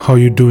How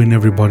you doing,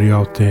 everybody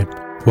out there?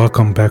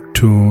 Welcome back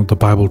to the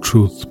Bible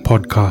Truth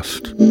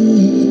podcast.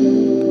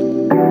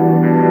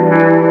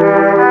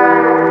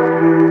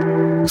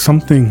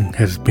 Something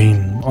has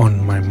been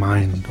on my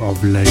mind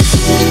of late.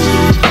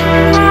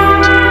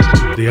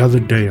 The other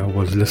day I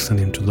was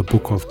listening to the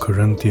book of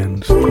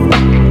Corinthians,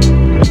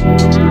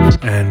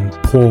 and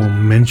Paul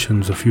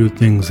mentions a few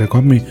things that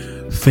got me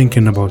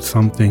thinking about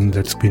something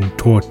that's been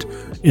taught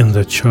in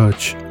the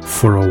church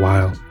for a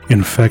while.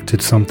 In fact,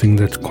 it's something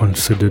that's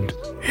considered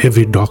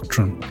heavy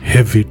doctrine.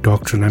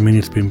 I mean,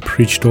 it's been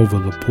preached over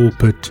the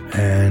pulpit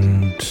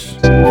and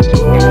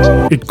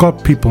it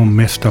got people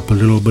messed up a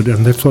little bit,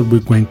 and that's what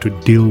we're going to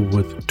deal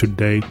with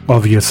today.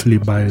 Obviously,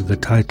 by the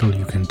title,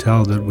 you can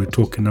tell that we're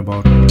talking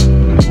about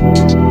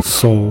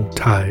soul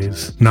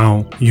ties.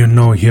 Now, you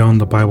know, here on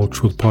the Bible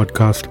Truth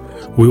podcast,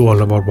 we're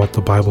all about what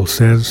the Bible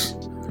says,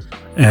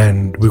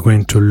 and we're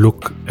going to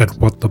look at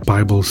what the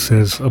Bible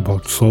says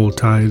about soul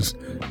ties,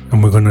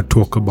 and we're going to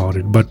talk about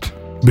it. But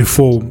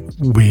before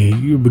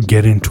we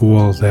get into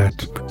all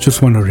that,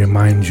 just want to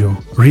remind you,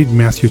 read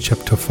Matthew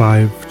chapter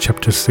 5,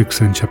 chapter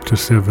 6, and chapter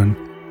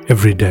 7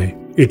 every day.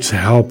 It's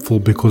helpful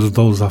because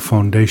those are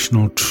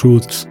foundational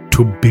truths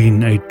to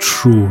being a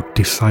true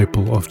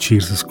disciple of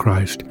Jesus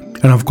Christ.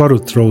 And I've got to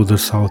throw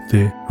this out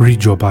there.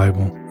 Read your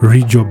Bible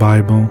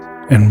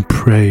and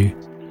pray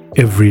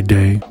every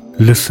day.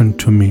 Listen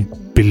to me,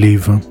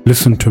 believer.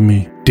 Listen to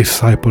me,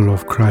 disciple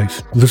of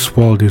Christ. This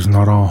world is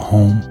not our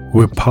home.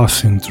 We're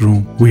passing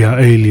through. We are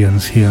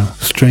aliens here,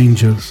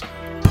 strangers,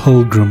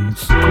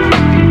 pilgrims.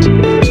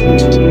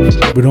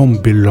 We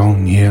don't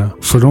belong here.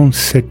 So don't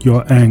set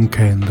your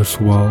anchor in this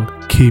world.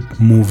 Keep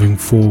moving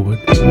forward.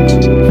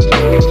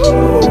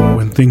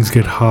 When things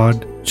get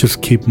hard,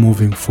 just keep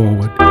moving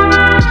forward.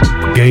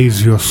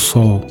 Gaze your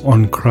soul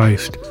on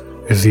Christ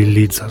as He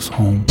leads us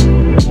home.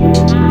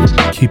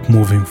 Keep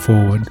moving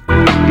forward.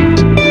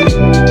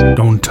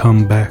 Don't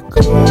turn back.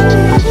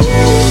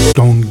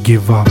 Don't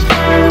give up.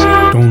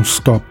 Don't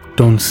stop.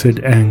 Don't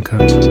sit anchor.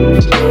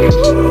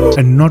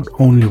 And not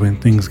only when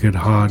things get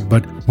hard,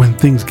 but when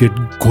things get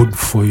good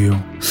for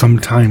you.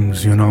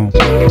 Sometimes, you know,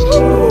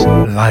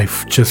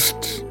 life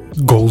just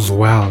goes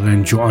well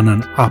and you're on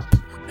an up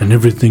and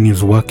everything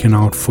is working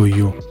out for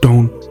you.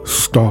 Don't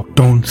stop.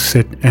 Don't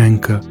set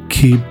anchor.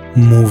 Keep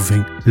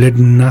moving. Let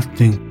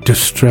nothing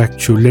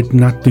distract you. Let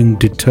nothing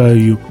deter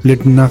you.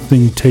 Let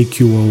nothing take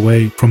you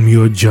away from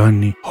your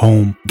journey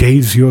home.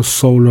 Gaze your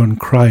soul on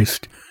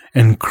Christ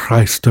and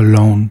Christ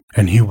alone,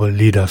 and He will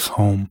lead us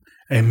home.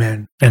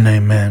 Amen and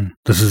amen.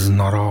 This is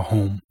not our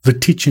home. The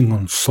teaching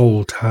on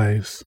soul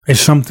ties is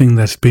something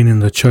that's been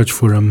in the church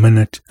for a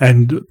minute.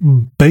 And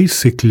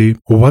basically,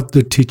 what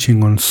the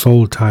teaching on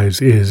soul ties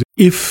is,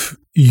 if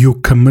you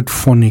commit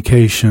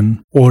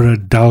fornication or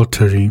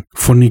adultery.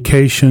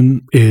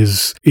 Fornication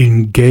is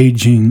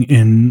engaging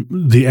in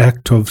the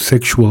act of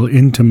sexual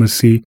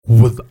intimacy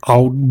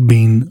without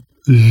being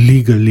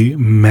legally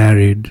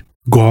married.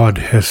 God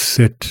has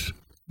set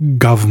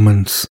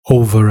governments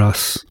over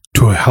us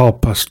to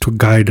help us, to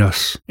guide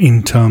us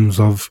in terms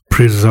of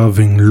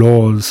preserving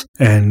laws.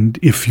 And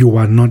if you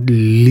are not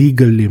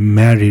legally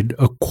married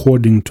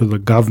according to the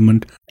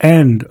government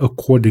and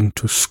according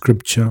to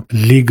scripture,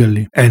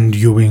 legally, and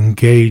you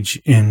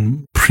engage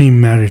in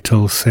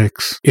premarital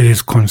sex, it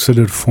is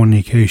considered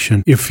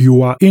fornication. If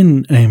you are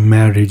in a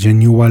marriage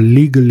and you are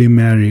legally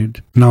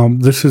married, now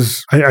this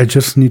is, I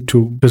just need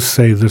to just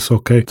say this,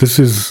 okay? This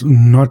is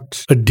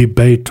not a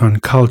debate on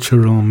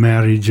cultural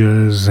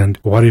marriages and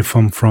what if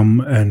I'm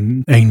from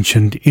an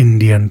ancient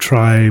Indian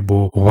tribe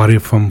or what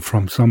if I'm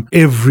from some.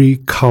 Every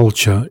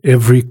culture,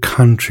 every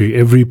country,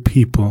 every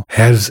people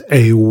has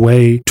a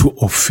way to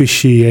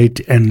officiate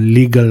and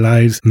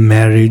legalize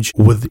marriage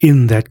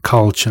within that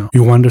culture.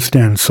 You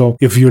understand? So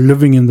if you're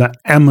living in the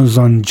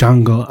Amazon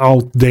jungle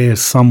out there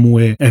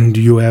somewhere and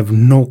you have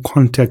no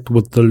contact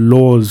with the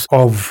laws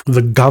of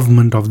the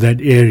government of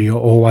that area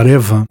or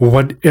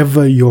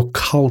whatever your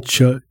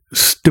culture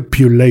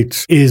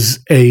stipulates is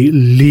a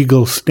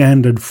legal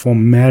standard for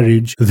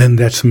marriage, then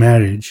that's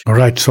marriage. All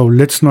right, so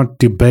let's not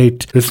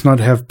debate. Let's not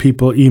have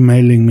people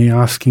emailing me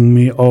asking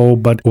me, oh,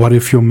 but what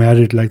if you're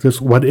married like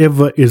this?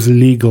 Whatever is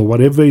legal,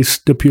 whatever is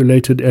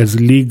stipulated as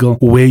legal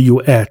where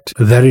you at,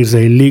 that is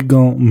a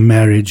legal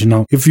marriage.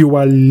 Now, if you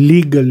are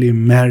legally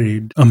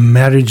married, a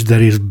marriage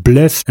that is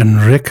blessed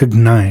and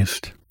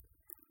recognized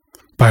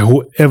by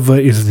whoever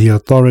is the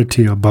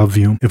authority above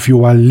you, if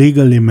you are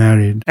legally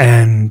married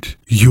and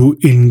you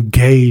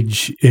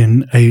engage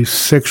in a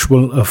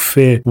sexual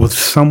affair with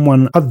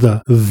someone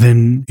other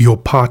than your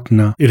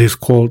partner, it is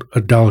called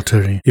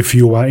adultery. If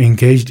you are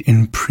engaged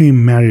in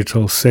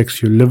premarital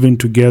sex, you're living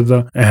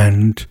together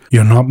and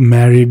you're not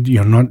married,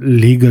 you're not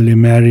legally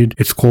married,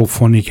 it's called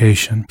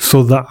fornication.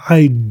 So the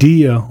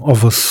idea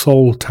of a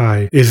soul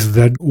tie is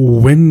that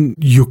when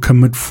you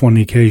commit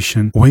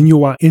fornication, when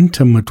you are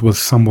intimate with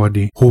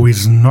somebody who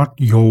is not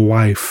your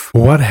wife,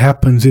 what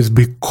happens is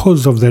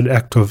because of that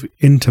act of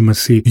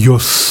intimacy, your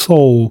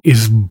soul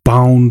is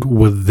bound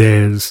with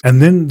theirs.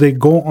 And then they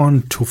go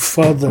on to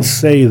further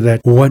say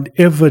that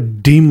whatever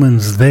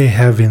demons they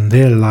have in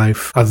their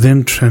life are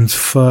then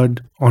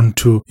transferred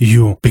onto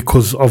you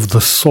because of the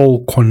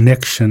soul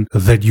connection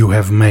that you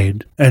have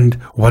made. And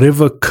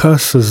whatever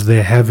curses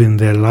they have in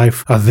their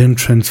life are then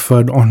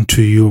transferred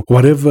onto you.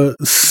 Whatever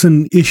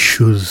sin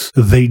issues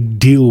they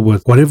deal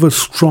with, whatever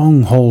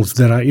strongholds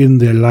that are in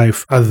their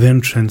life are then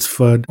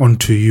transferred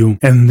onto you.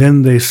 And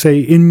then they say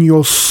in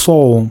your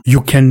soul, you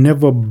can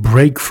never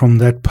break from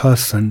that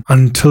person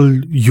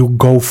until you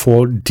go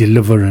for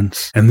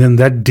deliverance. And then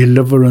that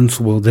deliverance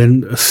will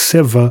then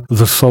sever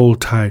the soul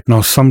tie.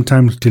 Now,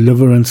 sometimes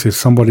deliverance is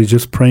somebody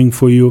just praying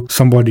for you,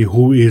 somebody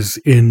who is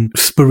in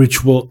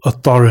spiritual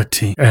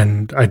authority.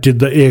 And I did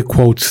the air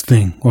quotes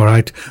thing, all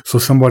right? So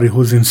somebody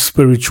who's in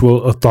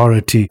spiritual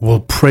authority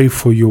will pray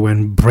for you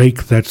and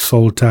break that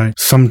soul tie.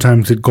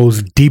 Sometimes it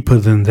goes deeper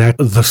than that.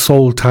 The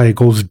soul tie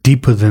goes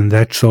deeper than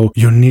that. So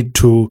you need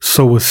to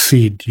sow a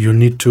seed. You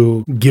need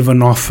to give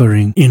an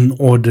offering in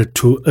order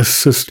to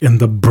assist in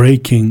the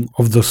breaking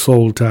of the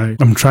soul tie.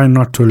 I'm trying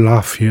not to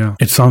laugh here.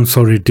 It sounds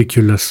so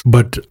ridiculous,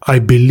 but I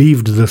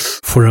believed this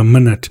for a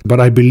minute. But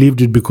I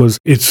believed it because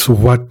it's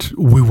what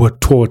we were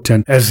taught.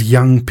 And as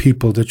young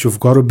people, that you've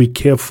got to be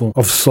careful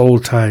of soul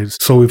ties.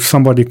 So if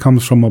somebody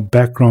comes from a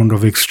background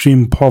of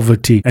extreme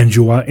poverty and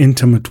you are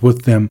intimate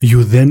with them,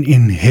 you then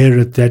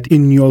inherit that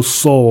in your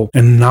soul.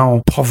 And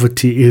now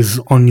poverty is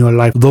on your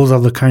life. Those are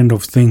the kind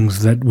of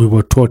things that we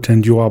were taught,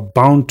 and you are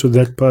bound to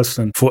that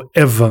person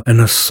forever. And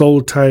a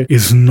soul tie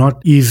is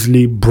not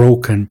easily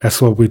broken.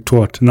 That's what we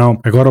taught. Now,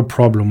 I got a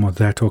problem with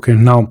that. Okay.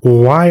 Now,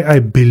 why I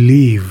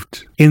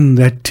believed in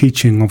that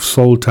teaching of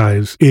soul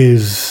ties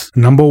is,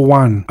 number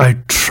one, I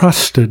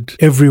trusted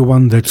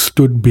everyone that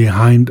stood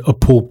behind a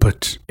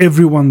pulpit.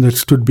 Everyone that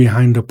stood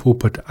behind a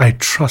pulpit, I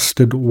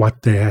trusted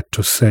what they had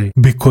to say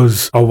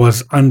because I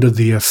was under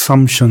the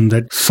assumption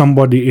that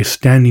somebody is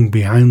standing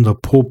behind the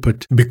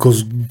pulpit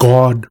because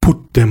God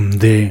put them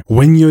there.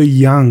 When you're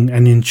young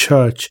and in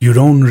church, you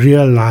don't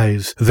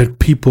realize that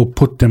people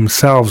put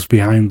themselves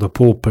behind the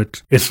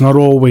pulpit. It's not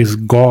always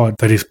God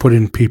that is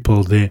putting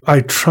people there.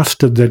 I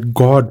trusted that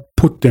God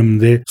put them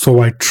there, so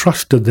I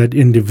trusted that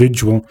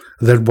individual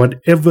that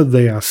whatever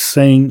they are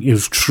saying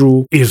is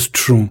true.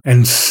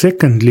 And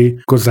secondly,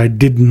 because I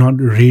did not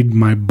read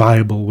my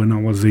Bible when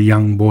I was a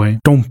young boy.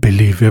 Don't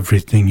believe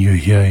everything you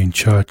hear in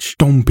church.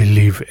 Don't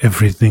believe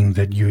everything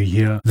that you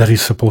hear that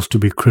is supposed to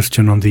be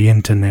Christian on the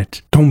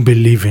internet. Don't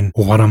believe in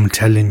what I'm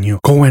telling you.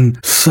 Go and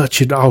search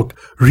it out.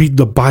 Read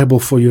the Bible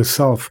for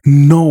yourself.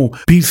 No,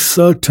 be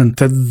certain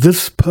that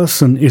this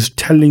person is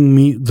telling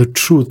me the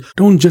truth.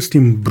 Don't just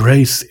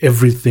embrace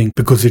everything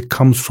because it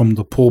comes from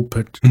the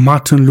pulpit.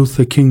 Martin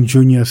Luther King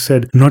Jr.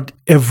 said, not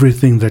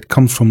everything that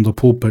comes from the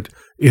pulpit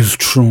is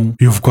true.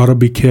 You've got to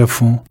be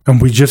careful.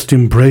 And we just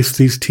embrace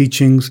these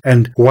teachings.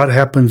 And what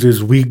happens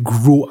is we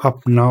grew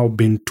up now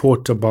being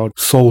taught about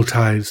soul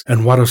ties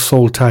and what a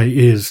soul tie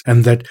is,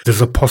 and that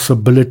there's a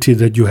possibility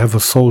that you have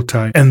a soul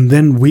tie. And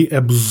then we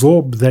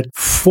absorb that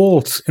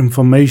false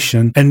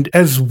information. And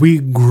as we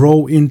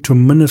grow into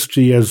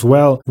ministry as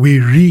well, we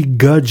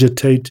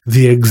regurgitate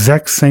the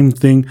exact same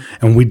thing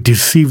and we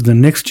deceive the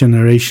next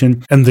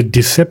generation. And the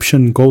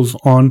deception goes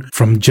on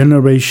from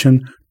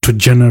generation to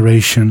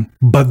generation.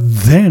 But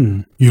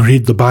then you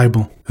read the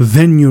Bible.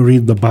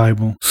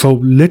 So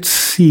let's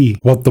see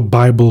what the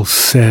Bible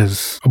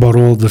says about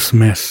all this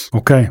mess.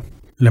 Okay.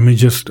 Let me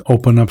just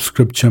open up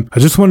scripture. I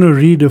just want to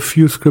read a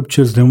few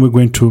scriptures, then we're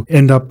going to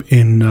end up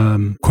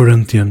in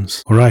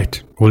Corinthians. All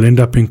right. We'll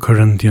end up in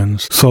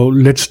Corinthians. So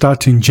let's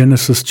start in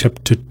Genesis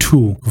chapter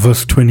 2,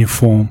 verse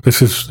 24.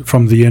 This is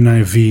from the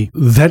NIV.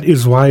 That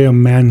is why a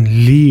man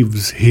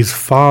leaves his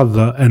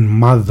father and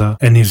mother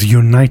and is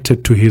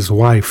united to his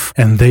wife,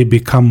 and they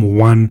become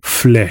one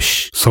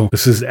flesh. So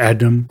this is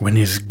Adam when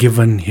he's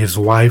given his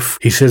wife.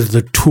 He says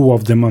the two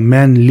of them, a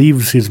man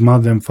leaves his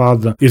mother and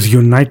father, is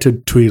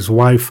united to his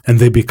wife, and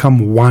they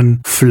become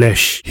one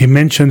flesh. He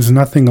mentions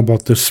nothing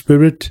about the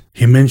spirit.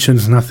 He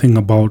mentions nothing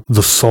about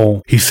the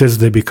soul. He says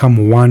they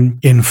become one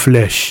in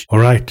flesh. All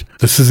right.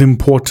 This is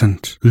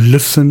important.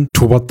 Listen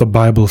to what the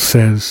Bible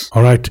says.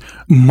 All right.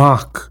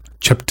 Mark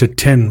chapter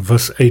 10,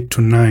 verse 8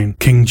 to 9,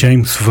 King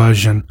James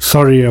Version.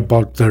 Sorry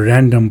about the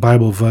random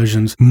Bible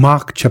versions.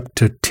 Mark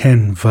chapter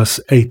 10, verse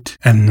 8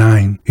 and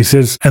 9. He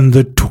says, and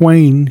the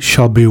twain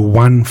shall be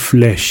one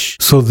flesh.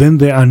 So then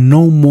there are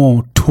no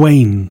more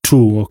twain,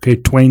 two, okay,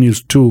 twain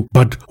is two,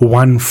 but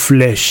one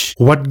flesh.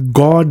 What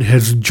God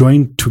has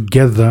joined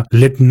together,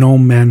 let no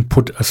man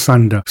put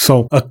asunder.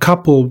 So a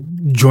couple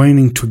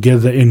joining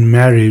together in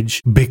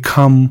marriage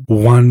become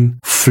one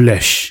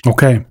flesh.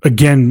 Okay.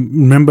 Again,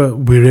 remember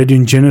we read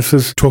in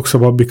Genesis, talks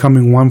about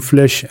becoming one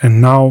flesh,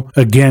 and now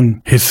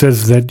again he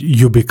says that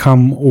you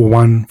become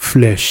one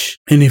flesh.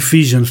 In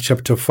Ephesians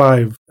chapter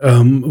 5,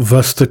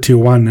 verse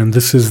 31, and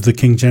this is the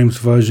King James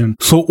Version.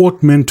 So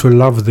ought men to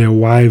love their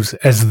wives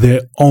as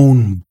their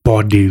own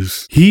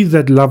bodies. He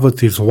that loveth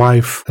his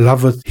wife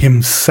loveth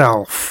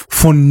himself.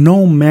 For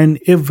no man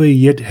ever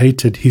yet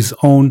hated his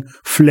own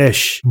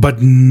flesh,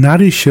 but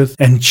nourisheth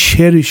and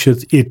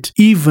cherisheth it,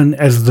 even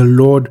as the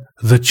Lord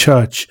the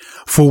church.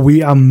 For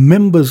we are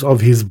members of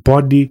his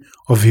body,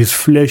 of his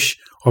flesh,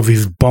 of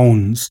his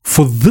bones.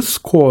 For this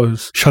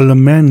cause shall a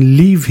man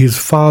leave his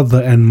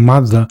father and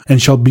mother,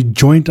 and shall be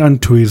joined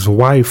unto his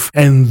wife,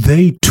 and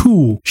they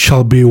two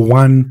shall be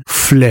one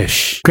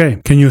flesh.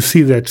 Okay, can you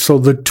see that? So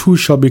the two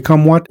shall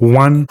become what?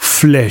 One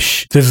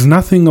flesh. There's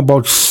nothing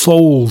about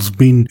souls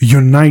being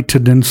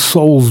united and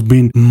souls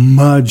being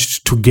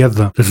merged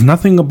together. There's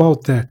nothing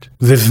about that.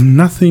 There's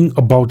nothing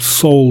about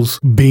souls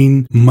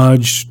being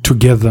merged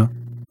together.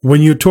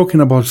 When you're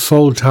talking about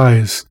soul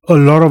ties, a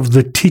lot of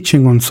the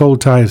teaching on soul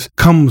ties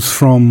comes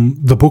from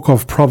the book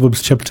of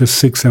Proverbs chapter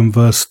 6 and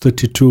verse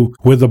 32,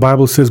 where the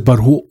Bible says, But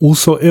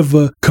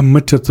whosoever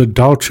committeth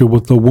adultery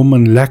with a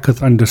woman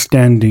lacketh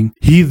understanding.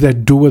 He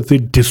that doeth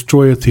it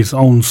destroyeth his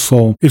own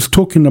soul. It's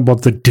talking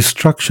about the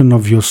destruction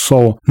of your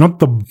soul, not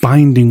the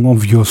binding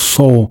of your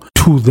soul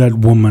to that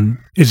woman.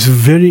 It's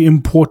very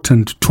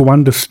important to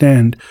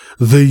understand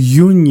the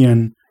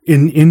union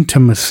in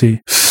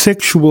intimacy.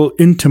 Sexual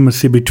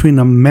intimacy between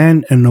a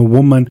man and a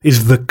woman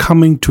is the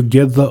coming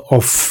together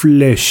of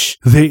flesh.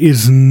 There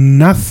is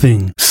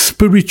nothing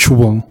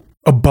spiritual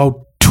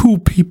about two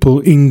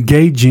people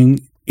engaging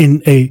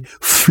in a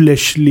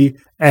fleshly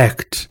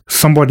act.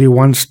 Somebody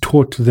once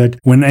taught that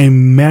when a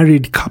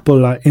married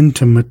couple are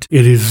intimate,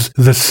 it is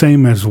the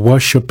same as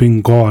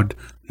worshiping God.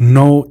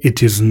 No,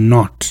 it is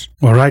not.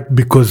 All right?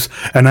 Because,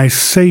 and I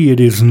say it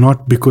is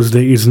not because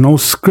there is no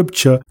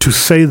scripture to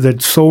say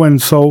that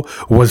so-and-so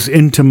was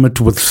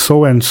intimate with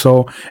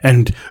so-and-so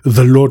and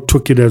the Lord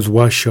took it as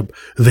worship.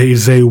 There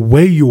is a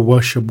way you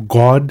worship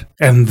God,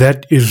 and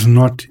that is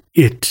not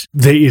it.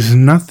 There is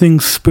nothing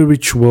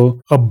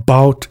spiritual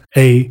about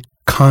a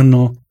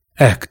carnal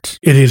act.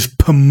 It is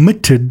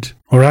permitted,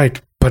 all right,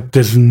 but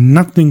there's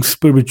nothing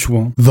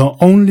spiritual. The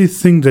only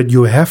thing that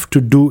you have to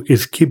do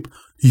is keep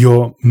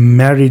your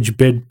marriage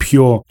bed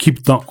pure.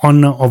 Keep the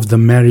honor of the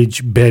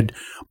marriage bed.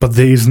 But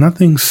there is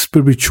nothing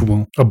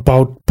spiritual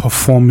about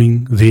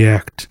performing the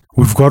act.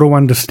 We've got to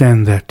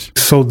understand that.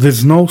 So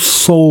there's no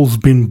souls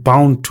being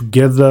bound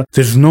together.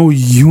 There's no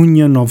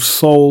union of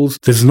souls.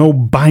 There's no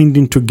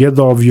binding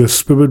together of your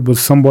spirit with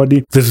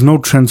somebody. There's no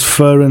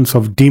transference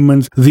of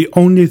demons. The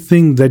only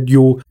thing that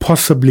you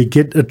possibly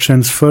get a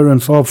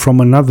transference of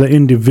from another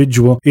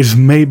individual is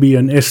maybe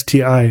an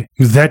STI.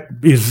 That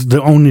is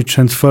the only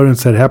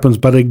transference that happens.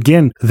 But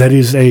again, that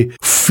is a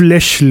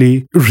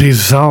fleshly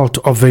result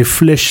of a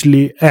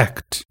fleshly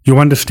act. You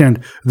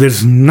understand?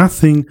 There's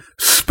nothing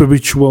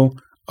spiritual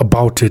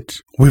about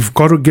it. We've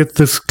got to get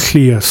this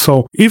clear.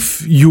 So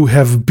if you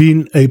have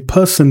been a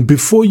person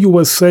before you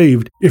were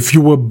saved, if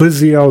you were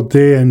busy out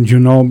there and, you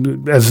know,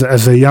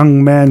 as a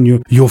young man,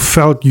 you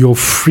felt your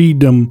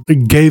freedom,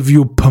 it gave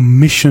you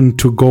permission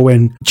to go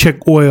and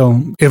check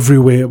oil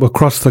everywhere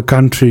across the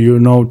country, you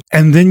know,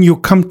 and then you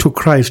come to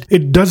Christ,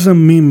 it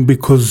doesn't mean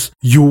because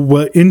you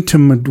were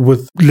intimate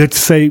with, let's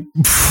say,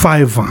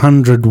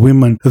 500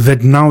 women,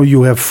 that now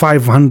you have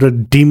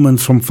 500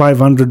 demons from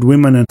 500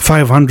 women and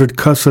 500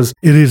 curses.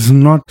 It is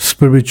not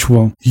spiritual.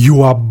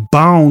 You are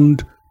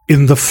bound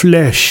in the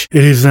flesh.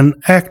 It is an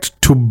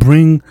act to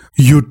bring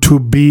you to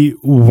be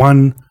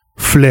one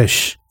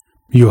flesh.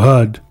 You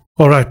heard.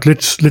 All right,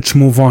 let's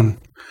move on.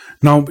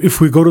 Now,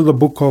 if we go to the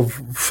book of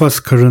 1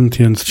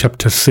 Corinthians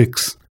chapter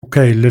 6.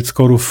 Okay, let's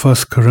go to 1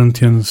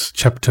 Corinthians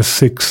chapter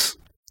 6.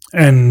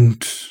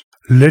 And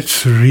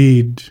let's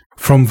read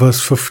from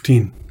verse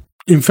 15.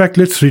 In fact,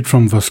 let's read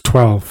from verse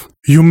 12.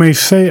 You may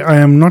say, I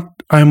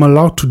am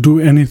allowed to do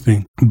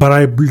anything. But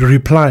I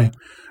reply,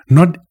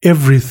 not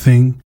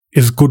everything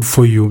is good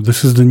for you.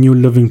 This is the New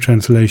Living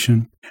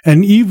Translation.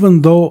 And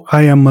even though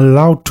I am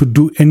allowed to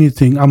do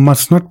anything, I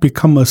must not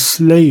become a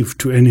slave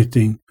to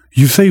anything.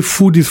 You say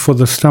food is for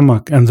the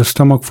stomach and the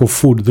stomach for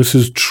food. This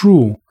is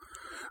true.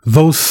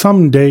 Though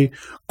someday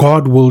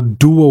God will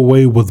do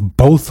away with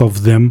both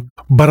of them,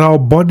 but our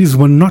bodies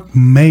were not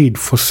made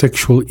for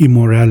sexual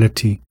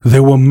immorality.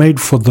 They were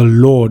made for the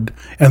Lord,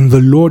 and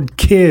the Lord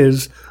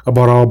cares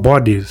about our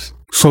bodies.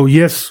 So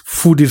yes,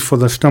 food is for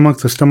the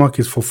stomach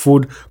is for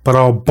food, but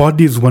our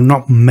bodies were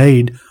not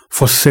made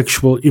for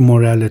sexual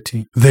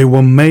immorality. They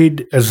were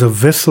made as a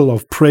vessel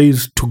of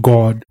praise to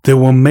God. They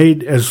were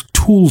made as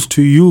tools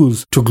to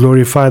use to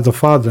glorify the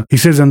Father. He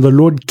says, and the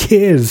Lord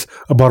cares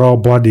about our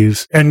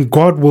bodies, and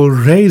God will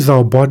raise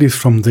our bodies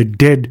from the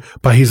dead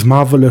by his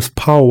marvelous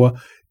power,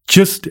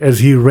 just as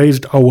he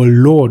raised our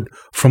Lord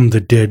from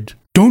the dead.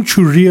 Don't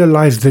you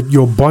realize that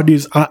your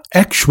bodies are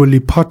actually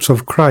parts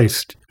of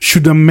Christ?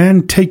 Should a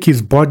man take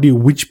his body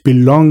which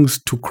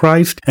belongs to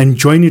Christ and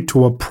join it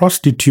to a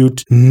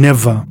prostitute?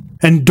 Never.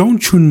 And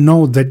don't you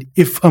know that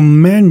if a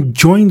man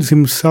joins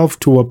himself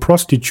to a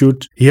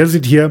prostitute, here's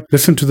it here,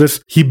 listen to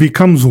this, he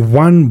becomes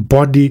one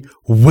body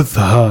with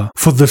her.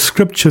 For the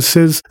scripture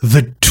says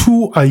the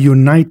two are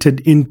united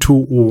into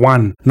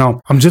one.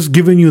 Now, I'm just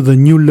giving you the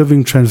New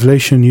Living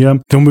Translation here.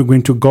 Then we're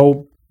going to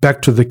go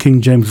back to the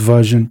King James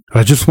Version.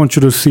 I just want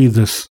you to see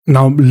this.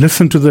 Now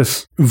listen to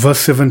this. Verse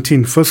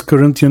 17, 1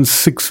 Corinthians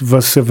 6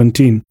 verse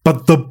 17.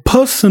 But the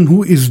person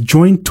who is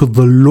joined to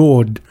the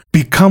Lord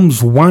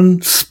becomes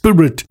one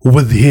spirit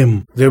with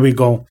him. There we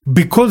go.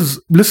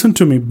 Because, listen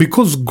to me,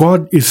 because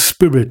God is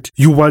spirit,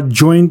 you are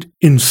joined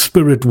in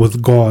spirit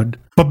with God.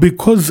 But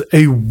because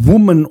a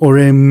woman or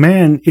a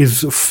man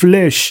is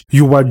flesh,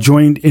 you are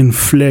joined in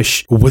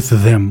flesh with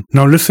them.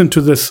 Now listen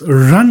to this.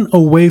 Run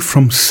away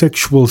from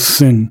sexual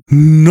sin.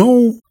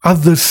 No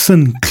other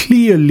sin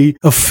clearly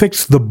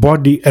affects the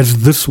body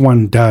as this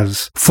one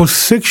does. For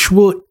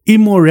sexual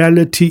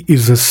immorality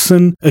is a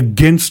sin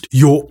against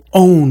your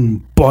own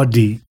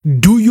body.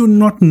 Do you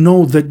not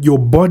know that your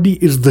body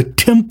is the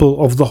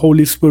temple of the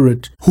Holy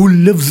Spirit who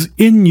lives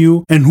in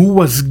you and who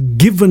was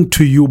given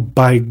to you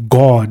by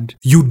God?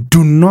 You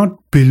do not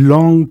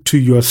belong to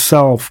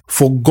yourself,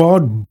 for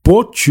God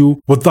bought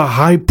you with a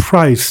high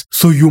price,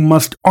 so you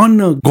must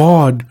honor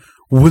God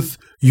with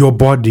your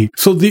body.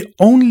 So the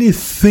only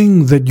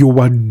thing that you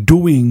are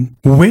doing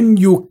when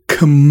you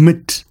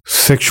commit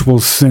sexual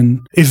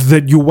sin is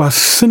that you are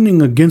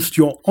sinning against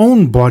your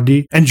own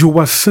body and you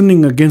are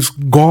sinning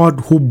against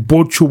God who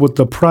bought you with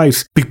the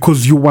price,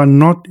 because you are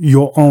not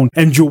your own,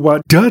 and you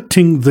are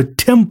dirtying the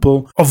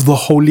temple of the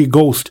Holy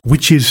Ghost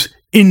which is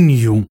in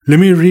you. Let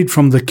me read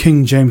from the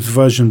King James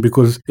Version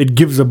because it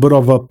gives a bit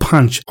of a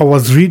punch. I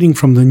was reading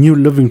from the New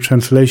Living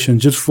Translation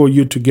just for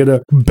you to get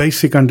a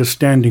basic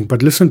understanding.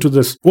 But listen to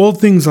this. All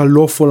things are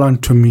lawful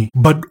unto me,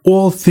 but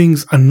all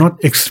things are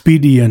not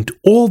expedient.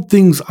 All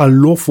things are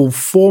lawful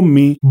for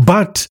me,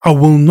 but I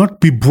will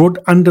not be brought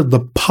under the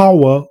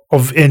power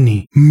of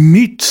any.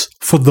 Meat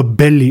for the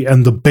belly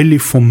and the belly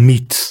for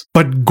meat,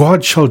 but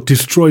God shall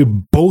destroy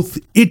both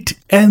it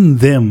and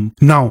them.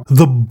 Now,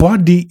 the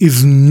body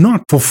is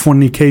not for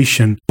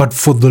fornication, but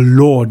for the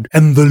Lord,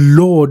 and the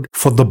Lord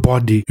for the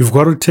body. You've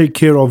got to take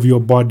care of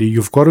your body.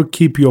 You've got to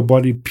keep your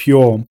body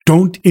pure.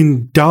 Don't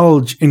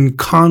indulge in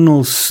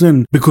carnal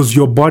sin, because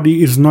your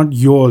body is not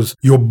yours.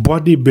 Your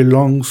body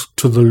belongs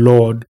to the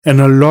Lord. And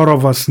a lot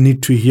of us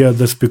need to hear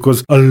this,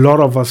 because a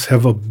lot of us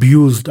have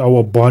abused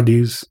our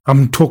bodies.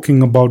 I'm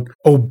talking about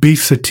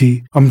obesity.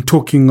 I'm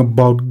talking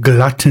about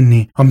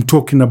gluttony. I'm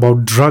talking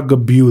about drug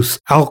abuse,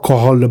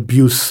 alcohol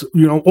abuse,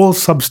 all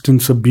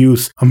substance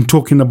abuse. I'm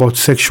talking about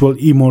sexual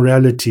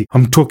immorality.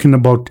 I'm talking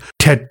about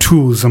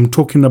tattoos. I'm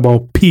talking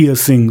about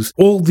piercings.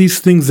 All these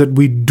things that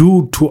we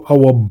do to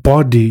our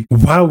body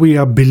while we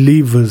are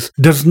believers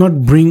does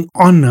not bring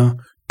honor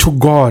to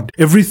God.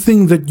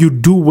 Everything that you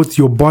do with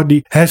your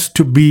body has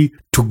to be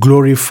to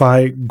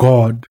glorify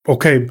God.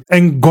 Okay,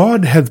 and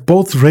God hath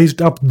both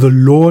raised up the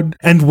Lord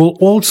and will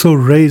also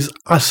raise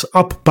us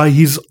up by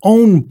his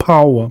own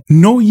power.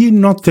 Know ye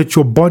not that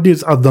your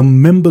bodies are the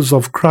members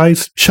of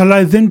Christ? Shall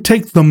I then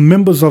take the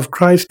members of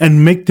Christ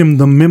and make them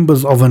the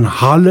members of an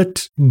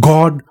harlot?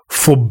 God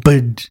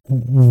forbid.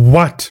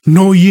 What?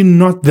 Know ye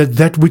not that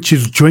that which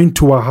is joined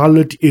to a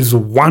harlot is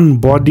one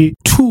body?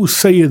 Two,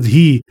 saith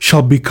he,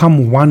 shall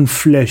become one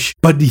flesh.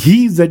 But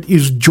he that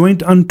is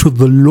joined unto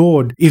the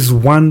Lord is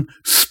one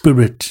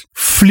spirit.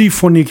 Flee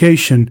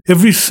fornication.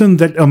 Every sin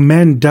that a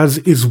man does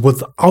is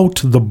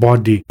without the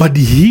body, but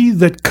he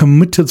that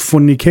committeth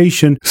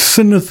fornication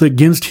sinneth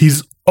against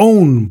his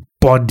own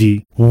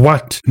body.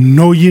 What?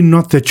 Know ye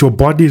not that your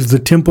body is the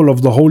temple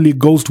of the Holy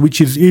Ghost which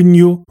is in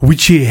you,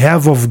 which ye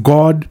have of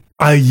God?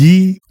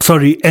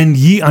 And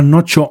ye are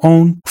not your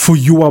own, for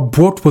you are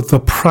bought with a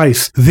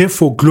price.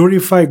 Therefore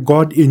glorify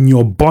God in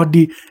your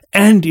body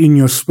and in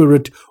your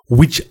spirit,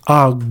 which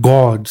are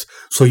God's.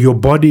 So your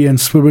body and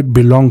spirit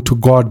belong to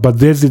God. But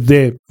there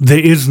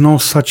is no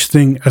such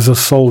thing as a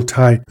soul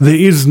tie. There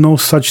is no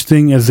such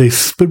thing as a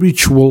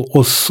spiritual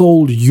or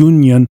soul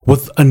union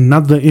with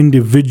another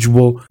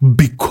individual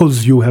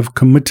because you have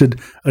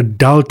committed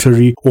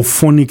adultery or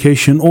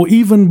fornication or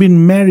even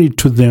been married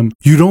to them.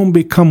 You don't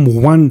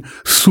become one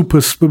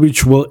super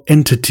spiritual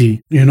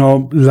entity,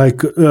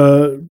 like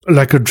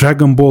a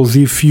Dragon Ball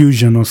Z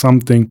fusion or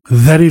something.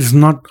 That is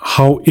not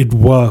how it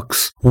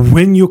works.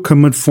 When you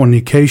commit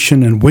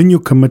fornication and when you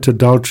commit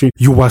adultery,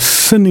 you are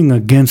sinning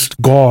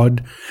against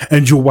God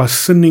and you are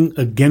sinning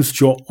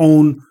against your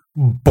own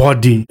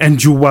body,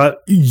 and you are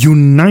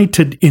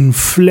united in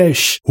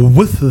flesh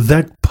with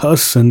that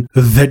person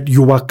that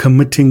you are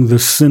committing the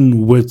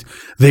sin with.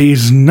 There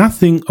is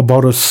nothing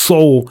about a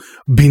soul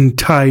being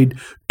tied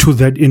to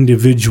that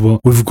individual.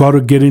 We've got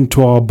to get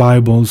into our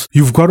Bibles.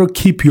 You've got to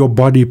keep your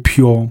body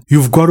pure.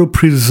 You've got to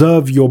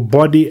preserve your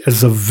body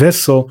as a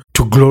vessel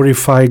to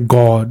glorify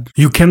God.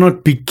 You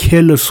cannot be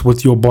careless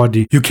with your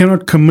body. You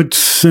cannot commit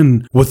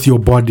sin with your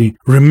body.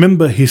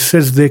 Remember, he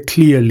says there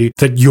clearly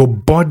that your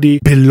body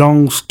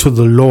belongs to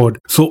the Lord.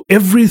 So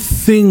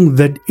everything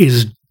that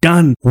is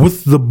done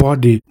with the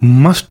body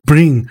must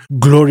bring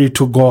glory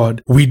to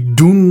God. We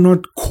do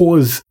not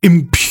cause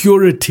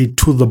impurity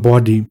to the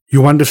body.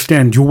 You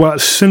understand? You are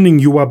sinning.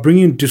 You are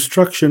bringing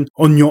destruction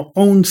on your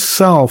own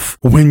self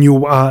when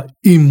you are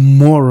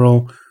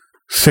immoral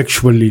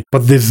sexually.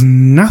 But there's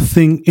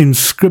nothing in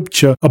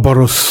scripture about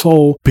a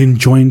soul being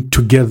joined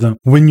together.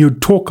 When you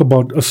talk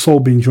about a soul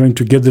being joined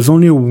together, there's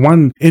only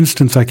one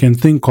instance I can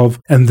think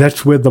of, and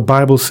that's where the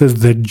Bible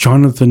says that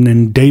Jonathan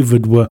and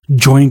David were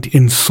joined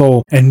in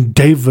soul, and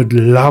David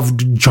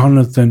loved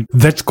Jonathan.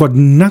 That's got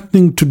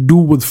nothing to do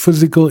with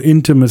physical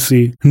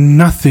intimacy.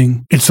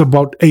 Nothing. It's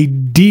about a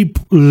deep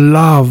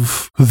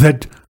love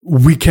that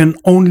we can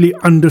only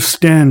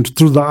understand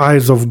through the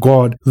eyes of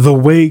God, the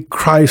way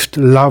Christ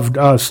loved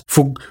us.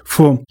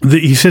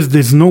 He says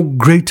there's no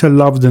greater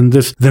love than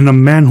this, than a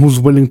man who's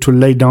willing to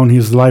lay down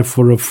his life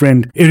for a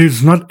friend. It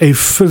is not a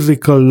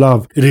physical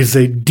love. It is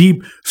a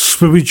deep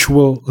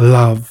spiritual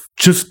love.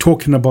 Just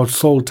talking about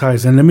soul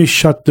ties, and let me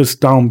shut this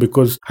down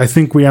because I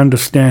think we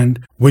understand.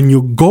 When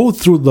you go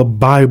through the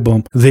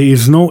Bible, there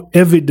is no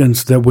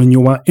evidence that when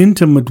you are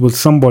intimate with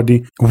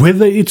somebody,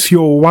 whether it's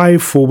your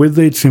wife or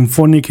whether it's in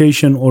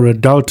fornication or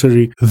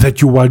adultery,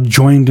 that you are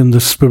joined in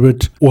the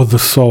spirit or the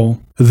soul.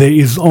 There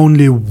is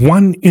only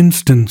one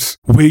instance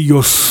where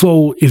your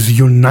soul is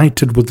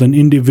united with an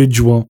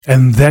individual,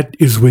 and that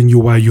is when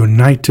you are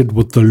united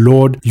with the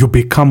Lord. You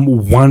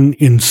become one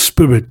in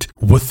spirit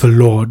with the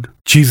Lord.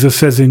 Jesus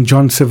says in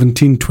John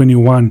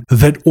 17:21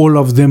 that all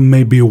of them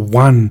may be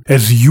one,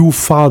 as you,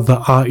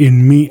 Father, are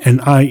in me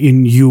and I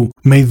in you.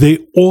 May they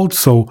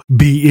also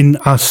be in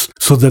us,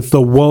 so that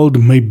the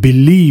world may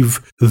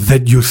believe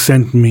that you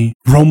sent me.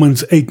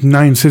 Romans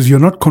 8:9 says you're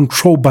not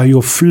controlled by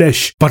your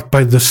flesh, but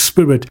by the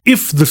Spirit,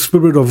 if the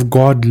Spirit of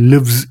God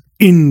lives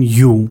in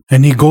you.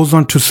 And he goes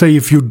on to say,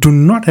 if you do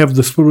not have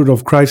the Spirit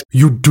of Christ,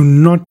 you do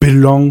not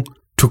belong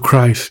to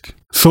Christ.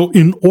 So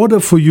in order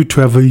for you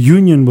to have a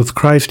union with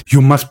Christ,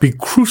 you must be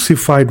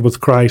crucified with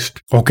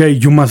Christ. Okay,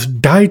 you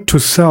must die to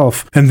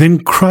self, and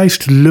then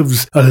Christ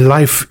lives a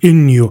life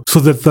in you,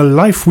 so that the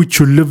life which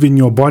you live in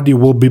your body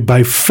will be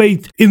by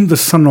faith in the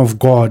Son of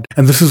God.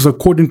 And this is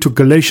according to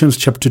Galatians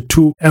chapter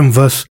 2 and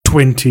verse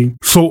 20.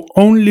 So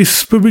only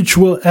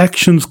spiritual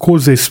actions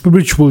cause a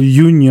spiritual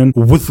union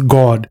with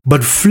God,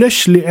 but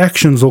fleshly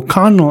actions or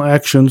carnal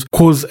actions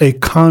cause a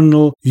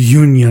carnal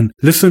union.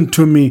 Listen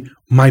to me,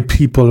 my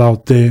people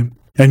out there.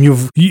 And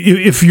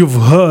if you've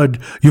heard,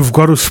 you've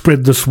got to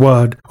spread this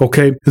word,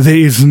 okay? There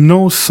is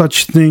no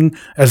such thing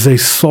as a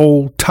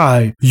soul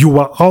tie. You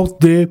are out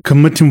there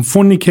committing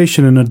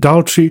fornication and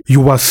adultery.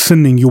 You are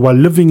sinning. You are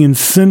living in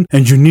sin,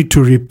 and you need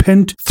to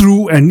repent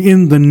through and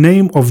in the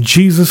name of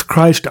Jesus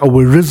Christ,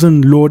 our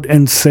risen Lord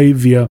and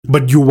Savior.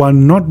 But you are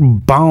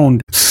not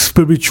bound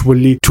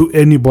spiritually to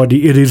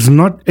anybody. It is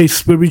not a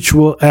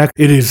spiritual act.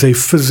 It is a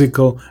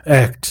physical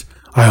act.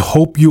 I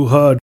hope you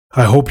heard.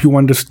 I hope you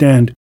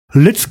understand.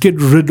 Let's get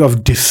rid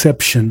of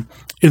deception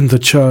in the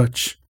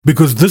church,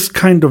 because this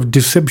kind of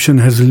deception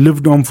has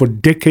lived on for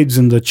decades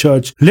in the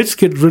church. Let's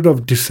get rid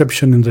of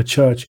deception in the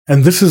church.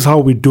 And this is how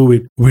we do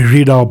it. We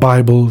read our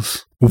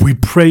Bibles. We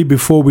pray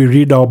before we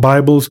read our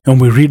Bibles, and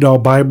we read our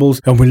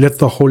Bibles, and we let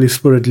the Holy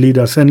Spirit lead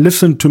us. And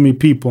listen to me,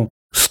 people.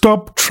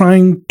 Stop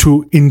trying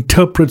to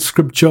interpret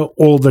scripture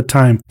all the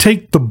time.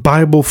 Take the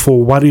Bible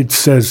for what it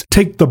says.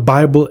 Take the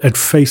Bible at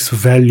face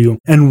value.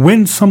 And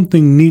when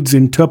something needs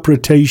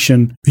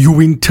interpretation, you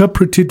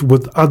interpret it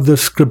with other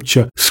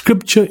scripture.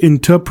 Scripture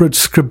interprets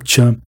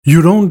scripture.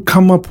 You don't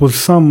come up with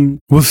some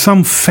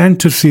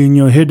fantasy in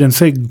your head and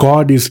say,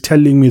 God is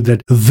telling me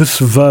that this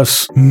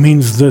verse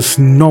means this.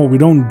 No, we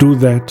don't do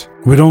that.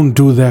 We don't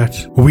do that.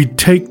 We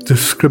take the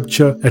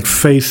scripture at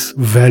face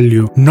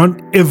value. Not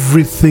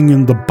everything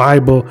in the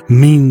Bible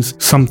means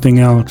something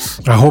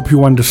else. I hope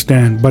you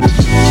understand. But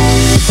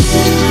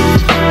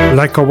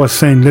like I was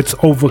saying, let's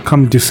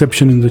overcome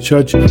deception in the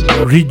church.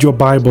 Read your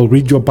Bible.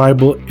 Read your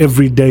Bible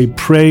every day.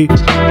 Pray.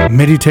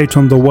 Meditate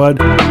on the word.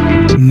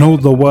 Know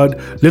the word.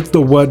 Let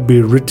the word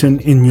be written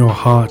in your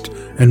heart.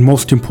 And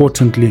most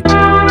importantly,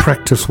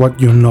 practice what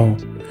you know.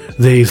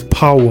 There is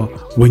power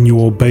when you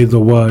obey the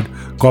word.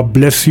 God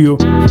bless you.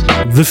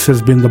 This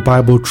has been the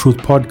Bible Truth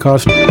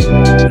Podcast,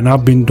 and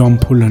I've been Dom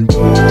Pullen.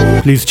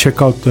 Please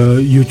check out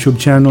the YouTube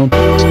channel.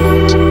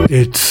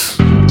 It's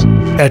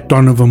at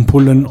Donovan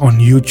Pullen on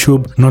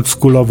YouTube, not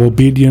School of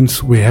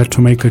Obedience. We had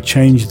to make a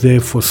change there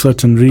for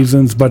certain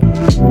reasons, but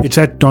it's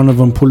at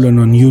Donovan Pullen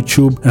on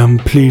YouTube.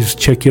 Please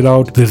check it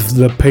out. There's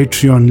the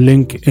Patreon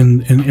link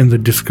in the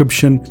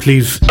description.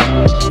 Please,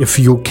 if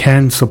you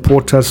can,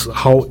 support us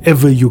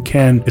however you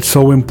can. It's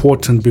so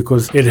important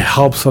because it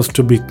helps us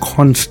to be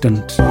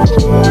constant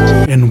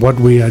in what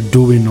we are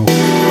doing.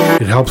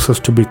 It helps us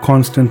to be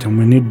constant, and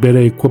we need better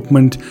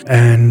equipment.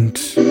 And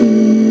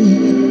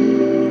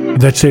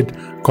that's it.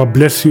 God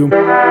bless you.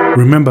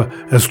 Remember,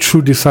 as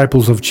true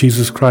disciples of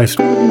Jesus Christ,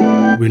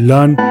 we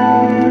learn,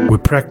 we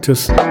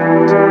practice,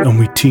 and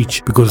we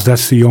teach, because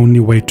that's the only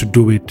way to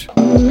do it.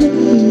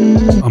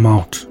 I'm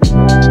out.